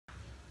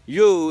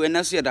Yo, and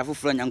that's the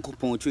Fran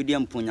Yankopon,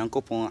 Tridium Pon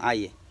Yankopon,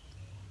 aye.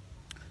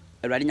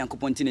 A riding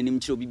Yankopon tin and him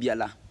to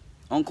Bibiala.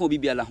 Uncle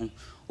Bibiala home.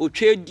 O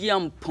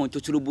Tridium Pon to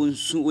Trubun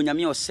soon when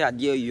Yami or sad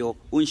dear yo,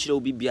 unshow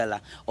Bibiala,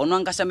 or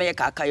Nankasame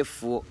Kaka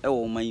for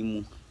oh my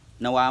moon.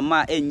 Now I'm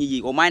any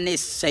or my name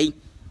say.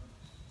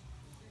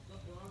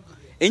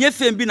 And your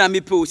fame been a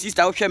me post,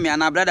 sister Oshami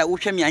and our brother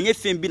Oshami, and your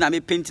fame been a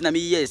me painting a me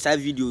yes, I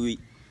video.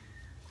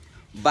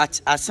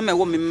 But as some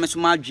woman, Miss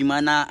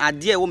Marjimana, I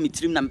dear woman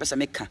trim and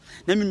Pessameka,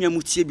 Namia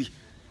Mutibi,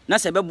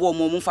 Nasababo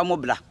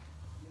Momfamobla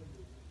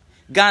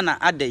Ghana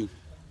a day.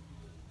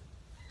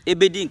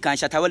 Ebedin can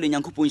Shatawal in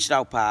Yankupon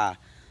Shraupa.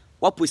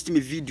 What posting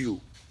me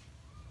video?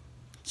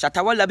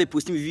 Shatawala be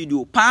posting me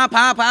video. Pa,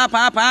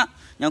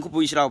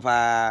 Yankupon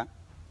Shraupa.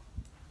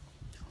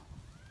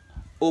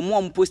 O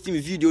mom posting me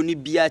video ni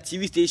bia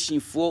TV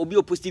station for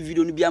obi posting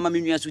video ni bia ma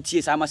menua so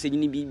tie sa ma se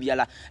ni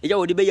biala. Eja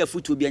wo de be ya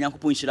photo bia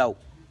Yankupon Shrau.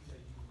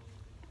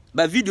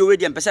 But video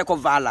ready and person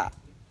called Vala.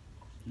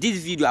 This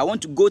video, I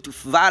want to go to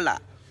Vala.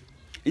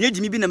 And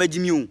you be na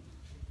majimiu.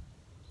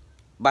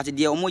 But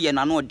the omo ye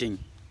na no den.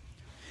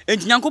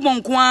 And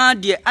Yankopon kwa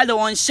the other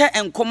one share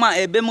and come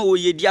a bema o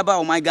ye diaba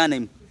o my Ghana.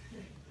 And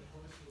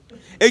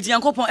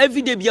Yankopon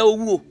every day bia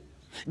owo.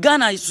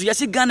 Ghana is you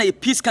see Ghana a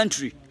peace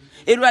country.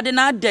 E rather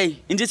na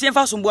day in the same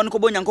fashion bon ko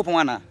bon Yankopon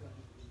ana.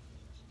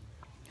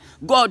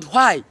 God,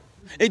 why?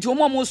 Eti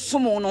omo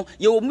amosomo no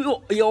ye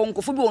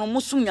onkofo bi ono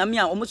mosum nyame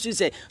a omo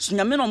se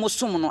sunyame no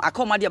mosom no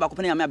akoma de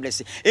abakopene nyame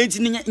ablese enti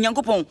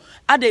nyankopon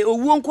ade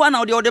owuo nko na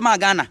ode ma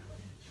Ghana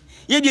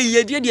ye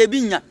de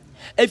bi nya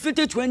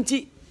efite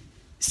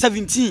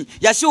 2017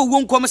 ya se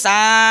owuo nkom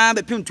saa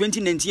be pem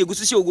 2019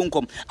 egusu se owuo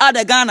nkom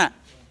ade Ghana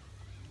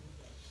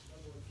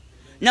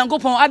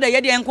nyankopon ade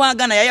ye de enko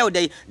Ghana ya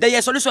ode the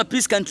ye solution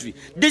peace country.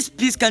 This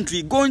peace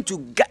country going to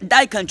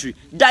die country.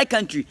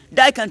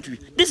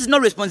 This is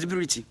not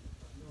responsibility.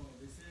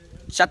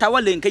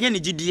 Shatawale nkenya ni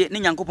gidie ne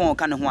Nyankopon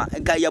oka ne ho a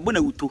ga yabo na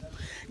wuto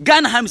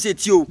Ghana ham se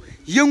tio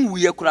yenwu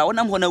ye kura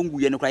wonam ho na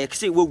nwu ye ne kura ye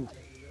kese wawu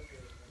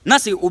na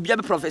se obia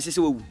be prophet se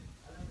wawu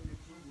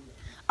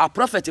a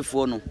prophet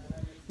for no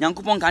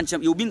Nyankopon kan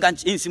chem ye obi kan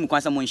ensim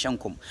kwansa mo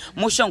nhyenkom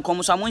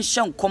so mo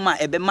nhyenkom a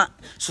ebema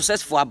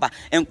successful aba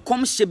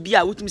enkom hye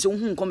bia wotumi se hu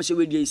nkom hye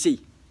wedie sei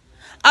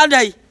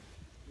adai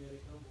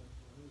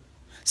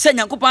se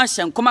Nyankopon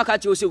hyenkom aka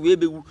che o se we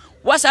bewu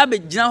wasa be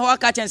gina ho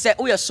aka chen se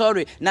o ye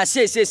sorry na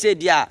say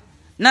dia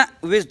na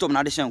wisdom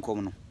na de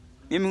hyenkom no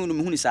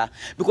me hu ni sa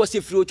because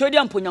if you tell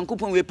them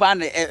Nyankopon we pa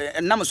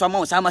na so ama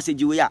o sa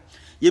message we ya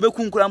ye be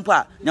kunkura mpo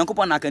a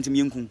Nyankopon na akantim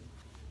yenkun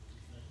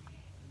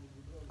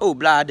oh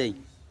blood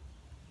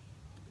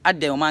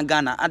ade o man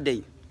Ghana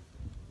ade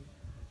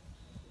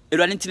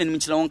erani ntine ni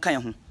mchira won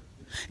kan ho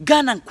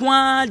Ghana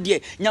kwa de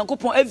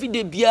Nyankopon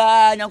everyday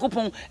bia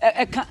Nyankopon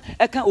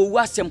eka owu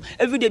asem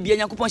everyday bia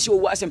Nyankopon hye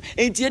owu asem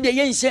enti de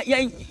ye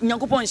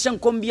Nyankopon hye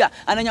nkom bia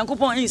ana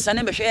Nyankopon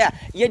insane behwe ya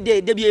ye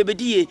de bia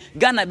ebedie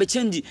Ghana be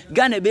change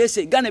Ghana be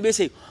se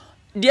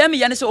de me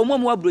yane se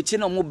omo abrochi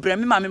na omo bre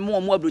me ma me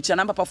omo abrochi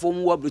na papa fo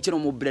omo abrochi na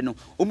omo bre no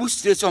omo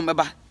stress on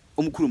beba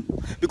omo kurum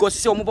because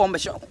se omo ba omo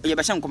ye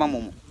be hye nkom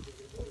amomo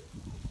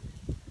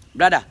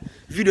brother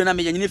video na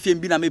me yanyine fiem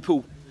bi na me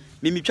pew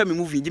me twa me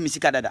movie di me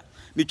sika dada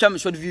me twa me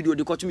short video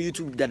de koto me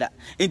YouTube dada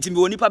enti me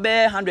oni pa be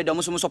 100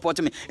 omo so support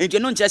me enti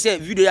no ntia say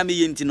video ya me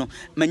ye enti no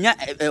manya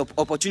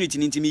opportunity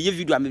enti me ye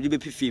video a me be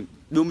film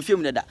me mo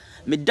film dada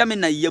me da me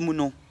na yemu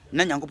no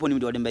na Nyankopon ni me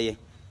de ode be ye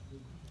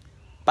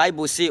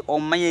Bible say o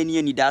man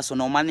ani ni da so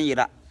no man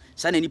yira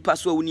sa na nipa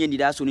so awuni ani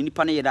da so no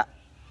nipa na yira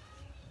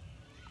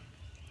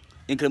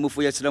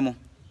enkremofo ye sremo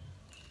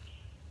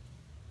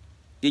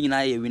ye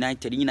nyina ye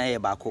united nyina ye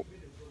baako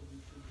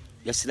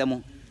ye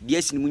sremo die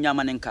sini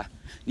munyama nenka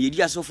ne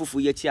yedi asofofo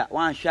yeti a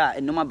wan hwa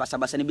enoma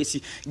basabasa ne besi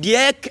die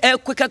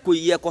ekweka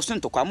koyi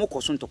ekosontokwa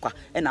amokosontokwa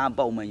na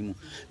aba o manyimu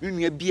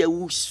menua bia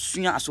wu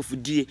sua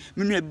asofodie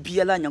menua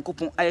bia la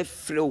Nyankopon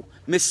ayefrew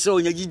mesrew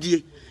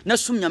nyagidie na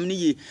sum nyam ne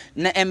ye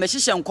na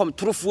emehihye nkom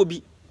torofo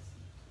bi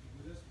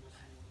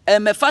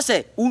emefa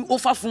se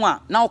ofafo a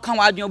na oka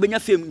wa adwen obenya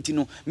fem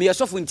ntino me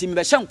yesofo ntimi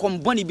be hye nkom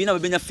boni bi na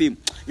obenya fem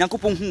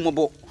Nyankopon hu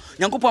mobo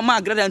Nyankopon ma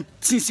agrada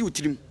tinsi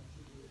utirim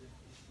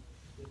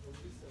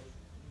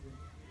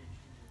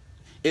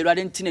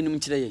Erade ntine nim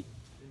kire ye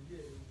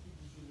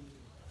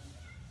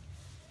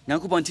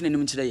Nyankopon ntine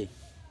nim kire ye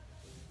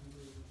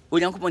o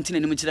Nyankopon ntine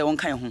nim kire won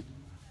kan ho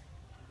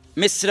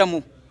mesra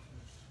mu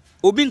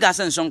obi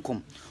ngasa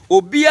nsonkom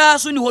obia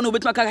so ni ho no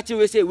obetuma ka kire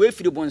we say we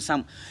firi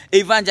bonsam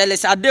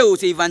evangelist ade o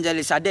say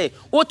evangelist ade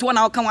o to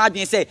na o kan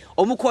adwen say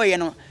omukoye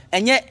no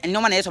enye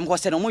enoma na yesom ko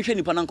se no mo hwe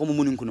nipa na nkom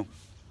mu nku no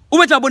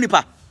obetuma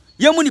bonipa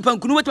ye mu nipa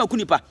nku no obetuma ku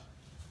nipa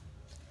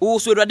o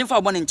so erade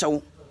fa bone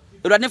nchawo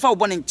erade fa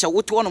obone nche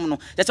woto onom no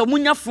just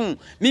munya phone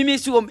mimi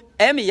si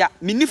me ya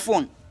mini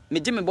phone me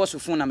je me boss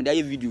phone na me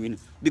dey video in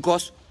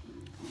because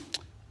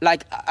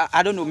like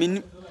I don't know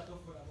me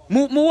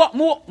mu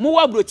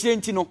wa brochi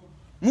enti no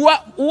mu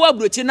wa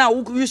brochi na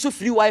wo use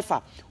free wifi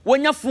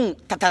wonya phone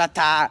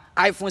tatatata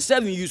iPhone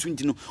 7 use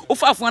enti no wo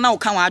fa phone na wo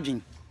kan wa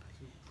adwen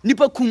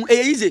nipa kum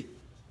easy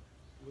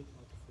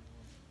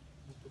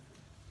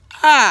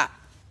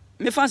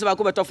me fans ba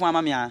ko beto fun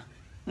ama me a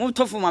mo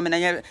to fun ma me na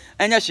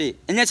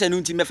enye che no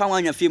nti me fa wan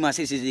anya fame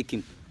asese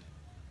kim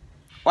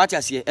what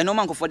you say eno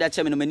man ko for da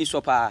che me no mani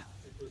so pa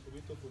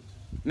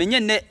menye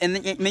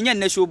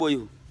ne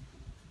showboy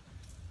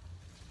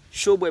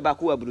showboy ba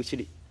ko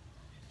aburuchiri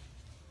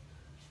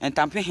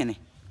entampe hene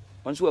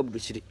onso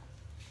aburuchiri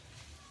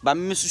ba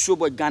me so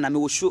showboy Ghana me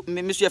wo show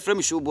me so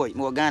efrem showboy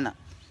me wo Ghana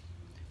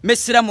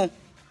mesira mo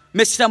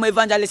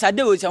evangelist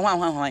ade o se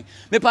hwan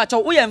me pa cho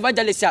wo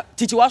evangelist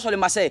titi wa so le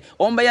ma say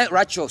on be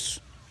righteous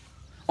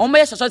on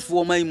be successful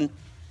o man mu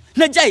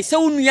na jai se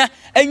unua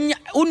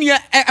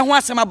ho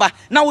asema ba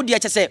na wo de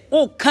che se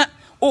o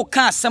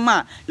ka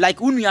asema like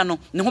unua no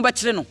ne ho be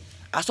kire no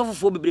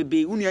asofofo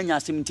bebrebe unua nya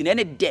asem nti na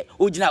ene de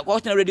o gina ko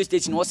na radio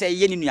station wo say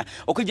ye ni nua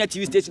o ko gina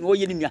TV station wo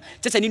ye ni nua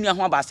che se ni nua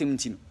ho aba asem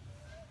nti no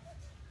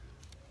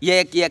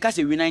ye ka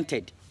se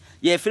united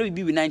ye free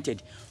be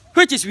united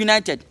which is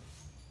united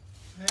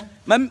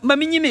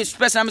mami nyime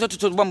special am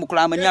to bomb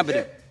kula mani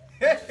abere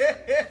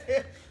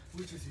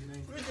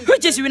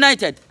which is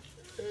united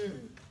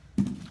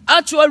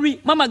actually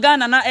mama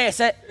Ghana na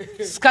say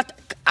scatter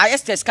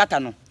scatter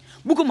no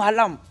bukum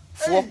halam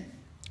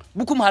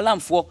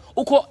fo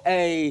uko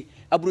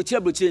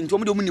abrochi nti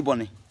omo de ni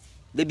bone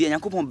da bia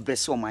yakopon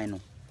brese o man no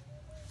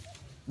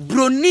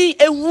broni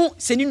ehu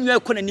seni nua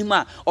ekonanim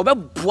a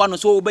obeboa no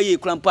so obeye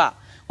krampa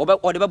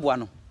ode beboa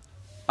no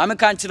mame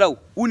kan kirawo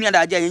uni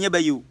adaje yenye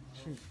baye o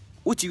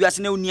uti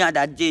wiase na uni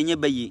adaje yenye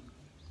baye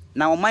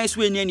na o man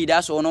so eni ani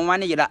da so no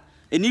wane yira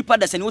enipa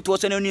da seni woto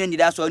so na uni ani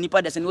da so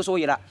enipa da seni wo so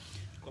yira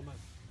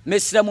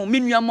mesra mo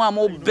menua mo am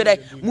obere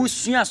mu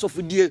sua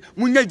asofodie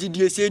mu nya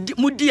gidie se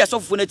mu di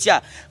asofo na ti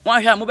a mo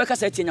ahwa mo beka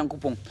sa ti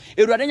nyankopon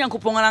eruade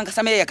nyankopon ana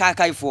nkasa me ye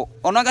kaakaifo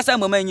ono nkasa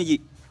mama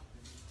anyi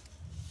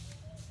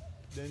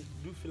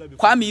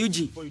Kwame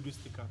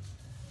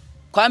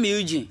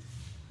Eugene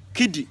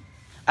Kidi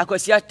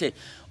akwasiate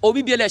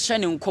obi biele hye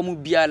ne nkomu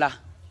biala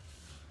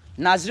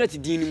Nazareth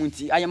dini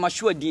munti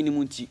ayamashuwa dini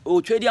munti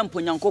o twedi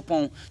ampo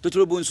nyankopon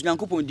totorobo nsu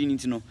nyankopon dini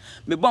nti no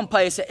me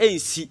bompa ye se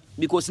ensi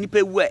because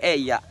nipa wu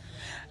eya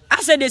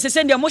ase de se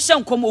send mo hye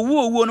nkomu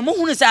owu no mo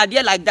hunu se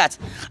ade like that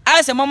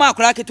I say mama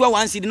akora ketwa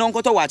wan seed no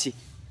nkoto wachi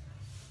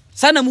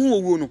sana mo hu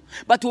owu no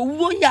but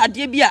owu ya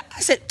ade bia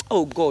I said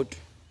oh God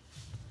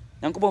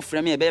nyankopon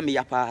frame e be me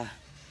yapa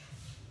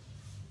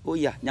oh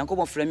yeah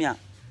nyankopon frame a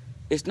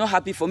it's not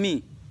happy for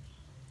me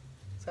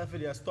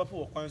Safi stop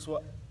wo kwan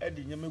so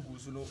edi nyamegu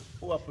so no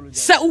o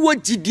apologize sa wo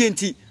gidie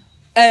nti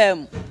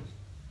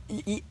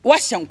wa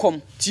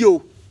hyenkom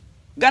tio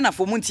Ghana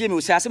fo muntie me o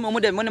se asem mo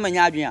de mo ne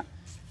manya adwen a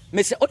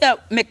me se o de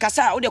me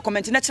kasa o de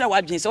comment na kira wa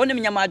adwen se o ne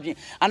menya ma adwen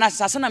ana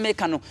sase na me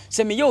ka no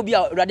se me ye obi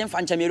a urade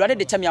mfa ncha me urade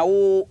de chame a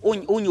wo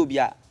onye obi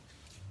a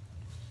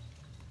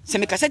se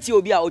me kasa ti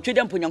obi a o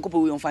twede mpo nyankopɔ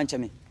wo mfa ncha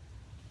me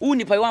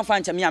uni pa wan fa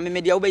ncha me a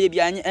me de obeye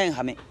bia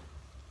enha me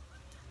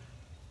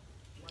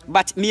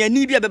but me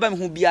ani bia beba me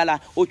hu biala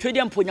o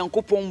twede mpo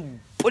nyankopɔn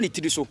boni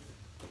tiri so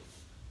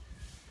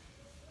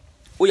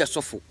o ya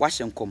sofo wa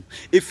hyenkom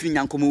efiri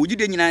nyankom o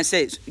gide nyina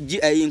se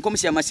nkom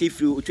se ma se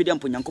efiri o twede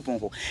mpo nyankopɔn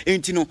ho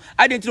enti no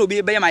ade enti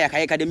obi be ya ma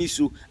yakaya academy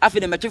su afi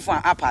de metwefo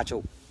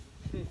apaacho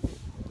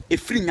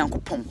efiri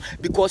nyankopɔn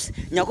because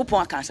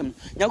nyankopɔn aka asem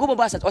nyankopɔn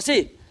ba sat o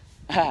se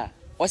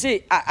o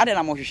se ade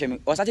na mo hwehwe me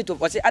o sate to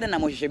o se ade na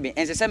mo hwehwe me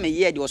ense se me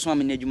ye de osoma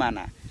me na adwuma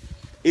na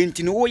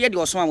enti no wo ye de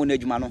osoma wo na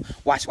adwuma no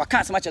wa ka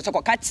asema kyerɛ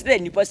ko ka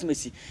kyerɛ nipa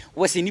semasi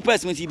wo se nipa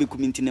semasi be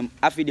kumintinam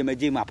afi de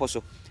maje ma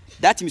apostle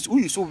that means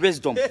who so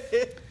wisdom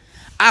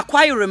I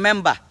quite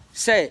remember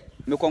say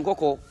me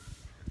konkoko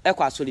e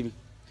kwa asori mi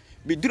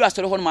be duru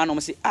asori ho no ma no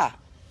mo se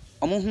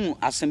omo hu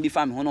asem bi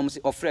fa me ho no mo se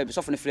ofre be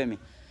sofo ne frɛ me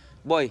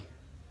boy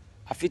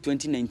afi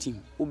 2019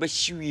 wo be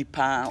hwi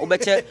pa wo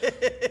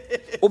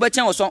be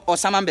che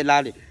osama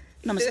belale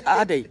na me se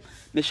adai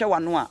me hwe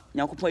wano a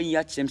nyankopɔn yi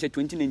a kyerem se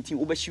 2019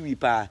 wo be hwi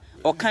pa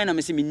o kan na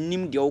me se me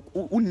nim de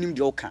unim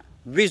de o kan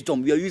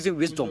wisdom we are using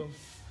wisdom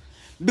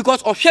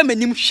because o hwe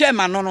manim hwe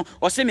ma no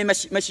o se me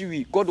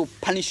hwi God will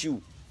punish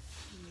you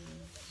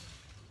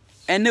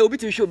and obi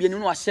to hwe obi anu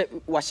no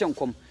wa hye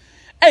nkom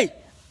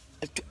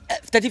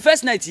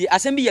 31st night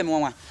asem bi ye me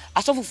wanwa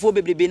asofofo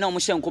bebrebe na o mo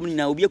hye nkom ni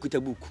na obi akuta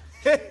book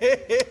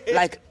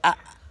like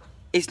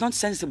it's not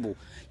sensible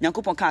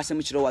nyankopon ka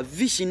asem kire wa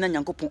vision na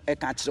nyankopon e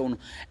ka kire no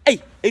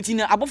eti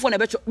na abofo na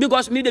be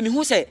because me de me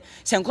hu se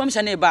nkom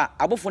hye na ba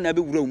abofo na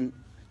be wura mu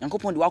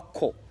nyankopon de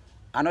wakọ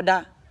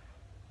another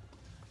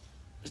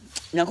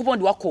nyankopon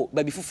de wakọ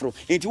ba bi fufuro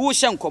enti wo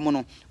hye nkom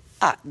no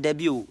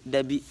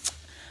dabi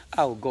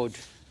oh God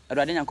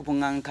Adade nyankopon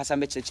ngan kasa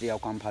me kire ya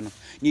kwampa no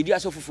ne di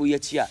asofofo ye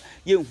chi a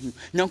ye hu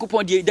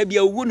nyankopon de dabi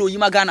awu no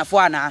yima Ghana fo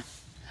ana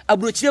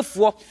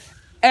abrochirefo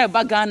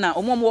ba Ghana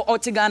omomo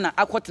oti Ghana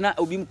akotena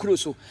obi mkuro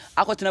so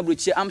akotena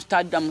brochie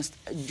Amsterdam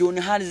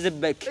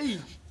Johannesburg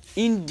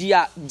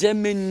India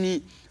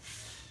Germany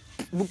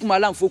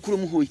bukumalam fo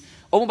kurom hoyi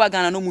omo ba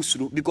Ghana no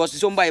musuro because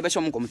so mba ye be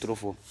so mo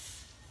komtrofo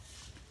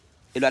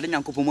Adade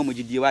nyankopon mo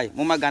gidie wai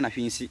mo ma Ghana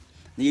hwensi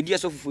na ye di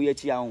asofofo ye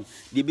chi a ho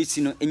de be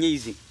si no enye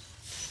easy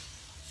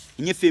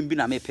enye fem bi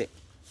na mepe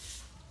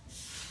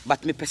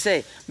but me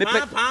pese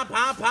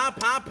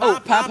Oh,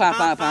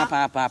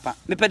 papa.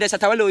 Me pede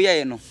Satawale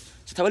oye no.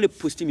 Satawale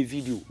post me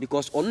video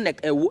because on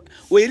nek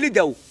we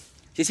leader.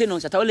 She say no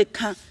Satawale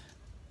can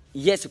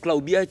yes kla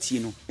obi ati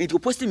no. Enti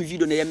post me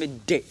video na ye me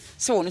de.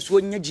 Se won so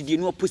nya gidie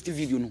no post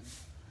video no.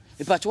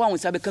 Me pa cho won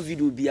say be ka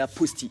video bia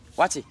posti.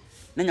 What?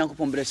 Na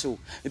Nyankopon bre so.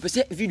 Me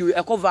pese video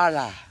e ko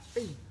viral.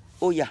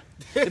 Oh yeah.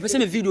 Me pese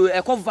me video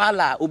e ko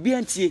viral obi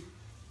antie.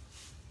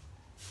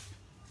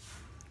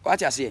 What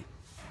you say?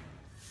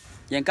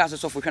 Yen ka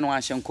so hwe no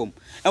anhye nkom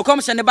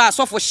enkom hye ne ba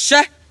so fo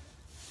hye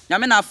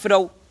nyame na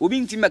afrew obi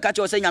nti meka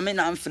che o se nyame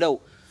na afrew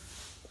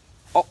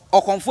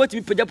o comfort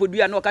mi pagya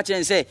podua na o ka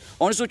che se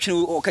on so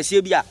twene o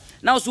kase bia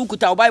na so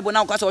kuta o bible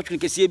na o ka so twene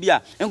kase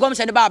bia enkom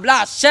hye ne ba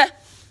bla hye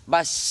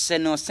ba se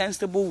no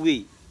sensible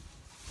way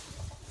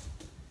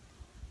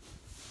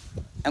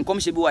enkom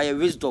hye bi wa ye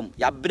wisdom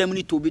ya brem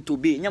ni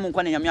tobi nyame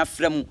nkwa na nyame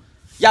afrem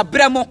ya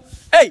brem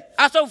hey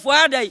asofo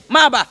adai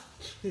maba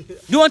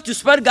you want to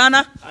spread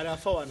Ghana?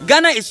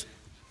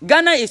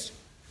 Ghana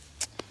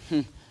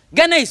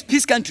is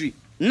peace country.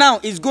 Now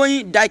it's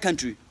going die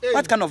country. Hey.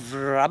 What kind of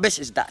rubbish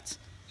is that?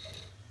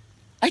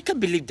 I can't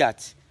believe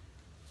that.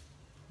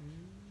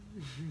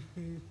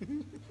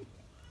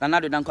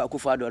 Nanado danko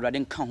akufado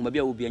Erade kan ho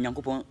bia obi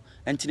Nyankopon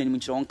entine nim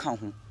kire won kan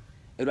ho.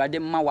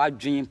 Erade ma wa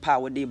dwen pa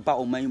wo de ba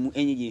oman mu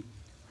enyiye.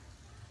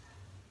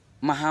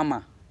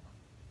 Mahama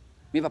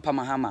me papa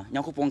Mahama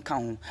Nyankopon kan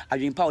ho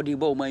adwen pa wo de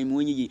ba oman mu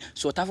enyiye.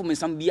 So tafo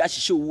mensam bia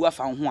hihye owu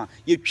afa ho a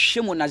ye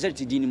twem mo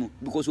Nazareth din mu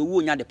because owu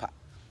onya de pa.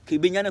 Ke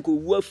benya na ko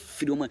owu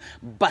afiri mo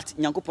but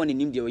Nyankopon ne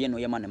nim de oye no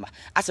ye manema.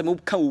 Asem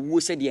kan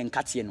owu se de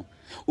nkate no.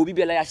 Obi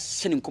bia la ya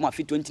hye ne nkoma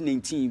fi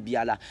 2019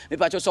 bia la. Me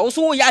pa so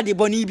so ya de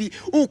boni bi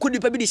u ko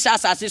dipa bi de sha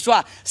asase so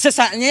a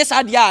sesa nye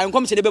sa de a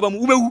nkom se de beba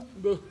mu ubewu.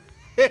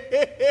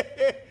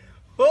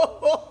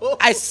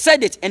 I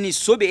said it and it's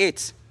so be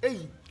it.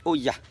 Oh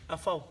yeah.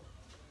 Afao.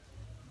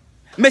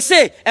 Me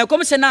say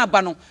enkom se na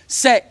aba no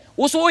se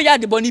wo so ya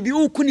de boni bi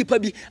u ku nipa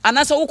bi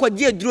anasa wo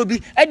kwaje aduro bi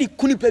e di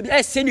ku nipa bi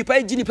e se nipa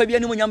e gi nipa bi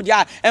anim nyam de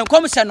a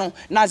enkom se no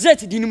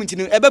Nazareth din mu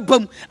ntinu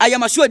ebebam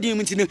ayamaso din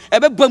mu ntinu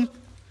ebebam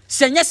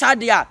se nye sa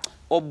de a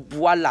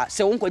obuala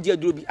se won kwaje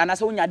aduro bi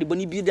anasa wo nya de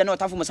boni bi de na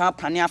otafo mo sa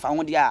pane afa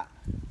ho de a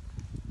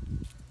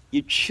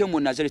ye twemo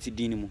Nazareth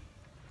din mu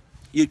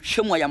ye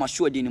twemo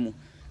ayamaso din mu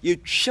ye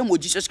twemo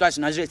Jesus Christ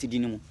Nazareth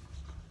din mu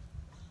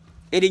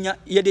edenya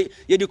ye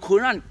de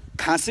Quran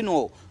kanse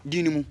no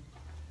din mu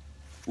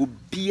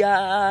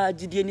obia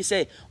gidie ni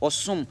say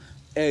osom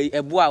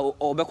eboa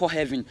obekọ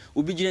heaven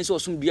obi gidie say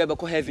osom bia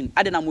obekọ heaven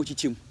ade na mo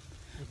chichim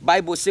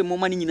Bible say mo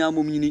mani nyina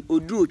mo nyini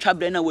oduru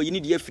twabre na wo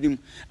yini de afirim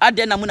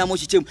ade na mo na mo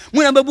chichim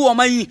mo na bebu o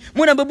man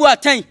mo na bebu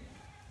atan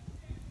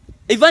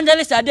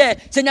evangelist ade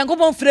se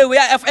Nyankopon frɛ we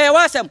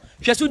wasem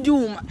hweso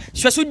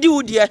di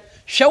wo de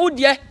hwe wo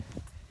de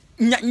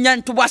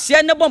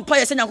nyantobase ne bompa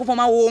ye se Nyankopon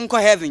ma wo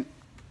nkɔ heaven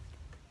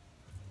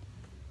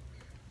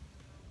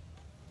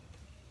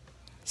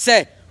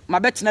say my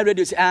bet na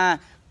radio say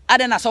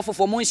ade na sofo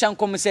for mo nhyɛ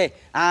nkom say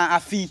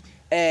afi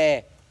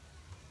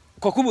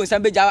kokubu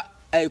nsan beja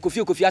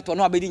kofi ato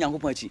no abedi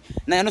Nyankopon achi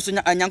na no so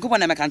Nyankopon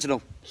na meka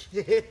nkyerɛ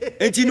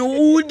enti no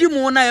wudi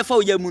mo na ye fa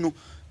oya mu no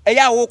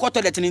eya wo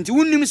kɔtɔ det enti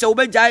wunnim sɛ wo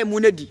beja mu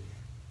na di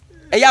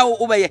eya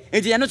wo bɛyɛ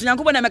enti no so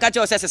Nyankopon na meka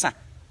kyerɛ sɛ sesa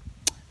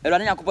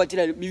Erade Nyankopon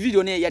kyerɛ mi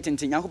video ne yɛ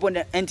tenten Nyankopon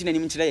na enti na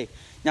nim kyerɛ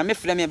nyame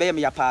frɛ me bɛyɛ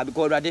me ya pa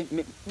because Erade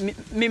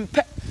me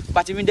mpɛ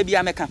but me da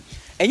bia meka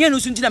enye no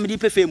so nti na me di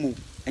pefe mu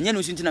enye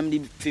no so nti na me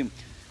di fem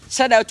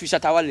shout out to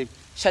Shatawale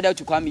shout out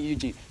to Kwame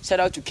Eugene shout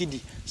out to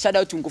Kidi shout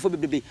out to Nkofo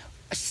Bebebe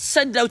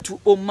shout out to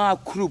Omar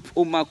Group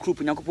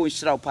Nyankopon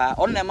shira pa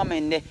on na mama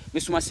enne me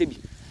suma sebi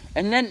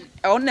enen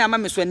on na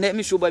mama me so enne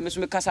me SHOWBOY me so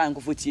me kasa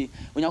Nkofo tie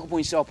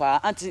Nyankopon shira pa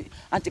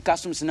anti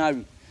custom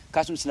scenario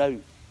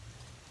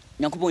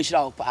Nyankopon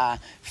shira pa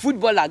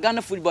footballer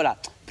Ghana footballer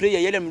player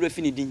yele me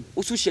refi ni din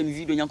osu hye me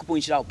video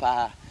Nyankopon shira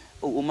pa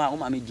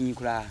Omar me din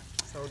kura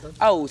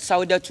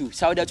Saudatu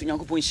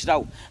Nyankopon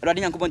shirawo Erade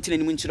Nyankopon tena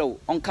nimu nchirawo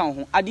onka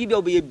ho ade bia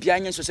obe bia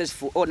nya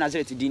successful o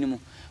Nazareth din mu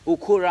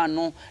okora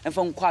no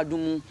emfa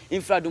nkwadumu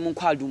infradumu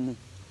nkwadumu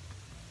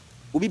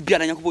obi bia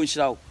na Nyankopon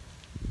shirawo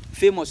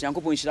famous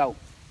Nyankopon shirawo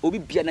obi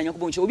bia na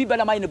Nyankopon shirawo obi bia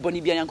na mai ne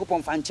boni bia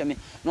Nyankopon fa ncheme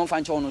no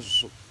fa nche ono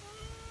susu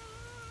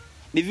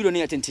me video ne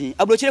yetenten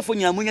abrochirefo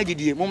nya munya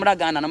gidie momra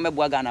Ghana na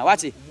meboa Ghana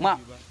wate ma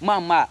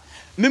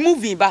me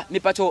movie ba me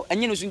pato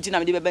enye no sunti na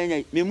me de beba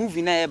nya me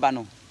movie na e ba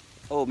no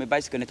oh my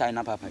bicycle ne tie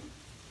na papa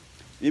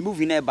we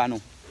movie na eba no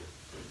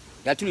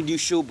ya tunu di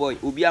SHOWBOY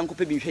obi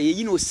ankope bi hwe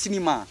yi no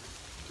cinema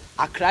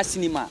Accra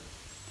cinema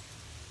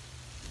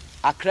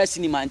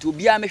nti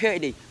obi a me hwe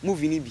dey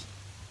movie ni bi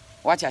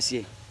watch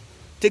ase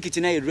take it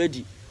na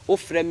ready o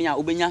frame me a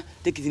obenya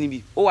take it ni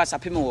bi o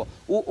whatsapp me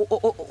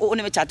o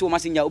ne me chat o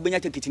messenger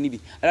obenya take it ni bi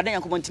Erade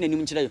Nyankopon tena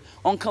nim nkyere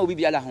onka obi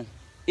bia la ho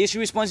it's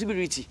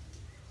responsibility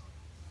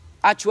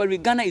actually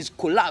Ghana is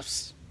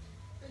collapse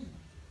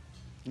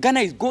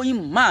Ghana is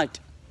going mad.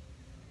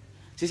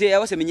 Say I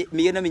was me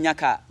na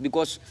menyaka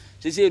because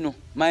say no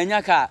my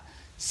nyaka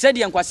said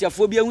the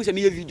nkwasiafo bia hu say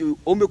me video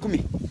o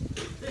mekumi.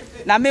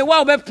 Na me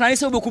wa obe plan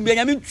say obekumi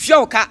nya me twia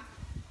oka.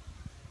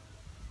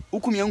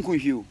 Ukumi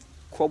ankunhwie o.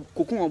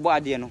 kokun obo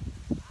ade no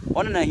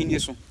ono na hini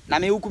so na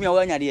me hukumi a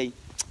wanya de yi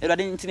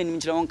erade ntine nim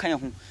nkyira won kan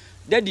ho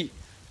daddy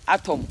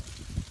atom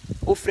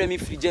o frɛ me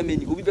free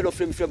Germany obi be lo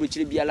frɛ me frɛ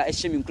abrochire biala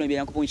ehye me nkran bia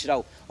yankopon nkyira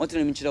wo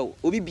ɔntene me nkyira wo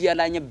obi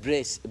biala nya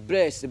breast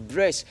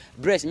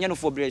nya no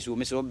for breast o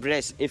me so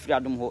breast efiri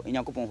adom ho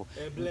yankopon ho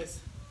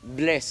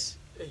bless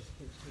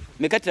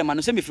me katrama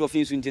no se me frɛ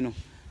ofin so ntino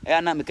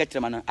na me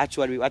katrama no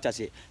actually what I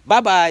say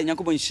bye bye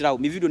yankopon nkyira wo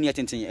me video no yɛ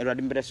tenten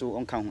erade mbere so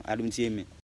onka ho adom tie me